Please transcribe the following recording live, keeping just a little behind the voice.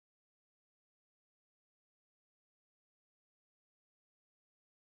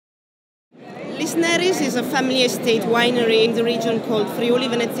Lis Neris is a family estate winery in the region called Friuli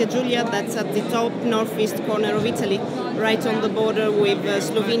Venezia Giulia, that's at the top northeast corner of Italy, right on the border with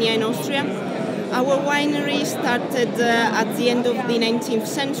Slovenia and Austria. Our winery started at the end of the 19th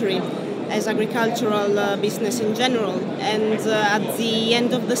century as agricultural business in general, and at the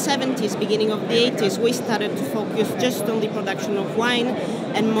end of the 70s, beginning of the 80s, we started to focus just on the production of wine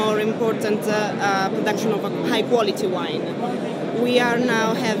and, more important, production of high quality wine. We are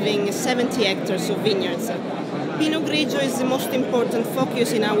now having 70 hectares of vineyards. Pinot Grigio is the most important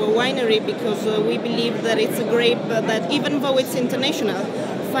focus in our winery because we believe that it's a grape that, even though it's international,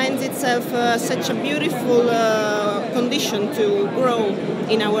 finds itself such a beautiful condition to grow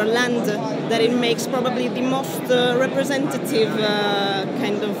in our land that it makes probably the most representative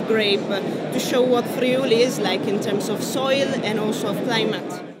kind of grape to show what Friuli is like in terms of soil and also of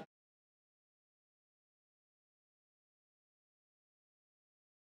climate.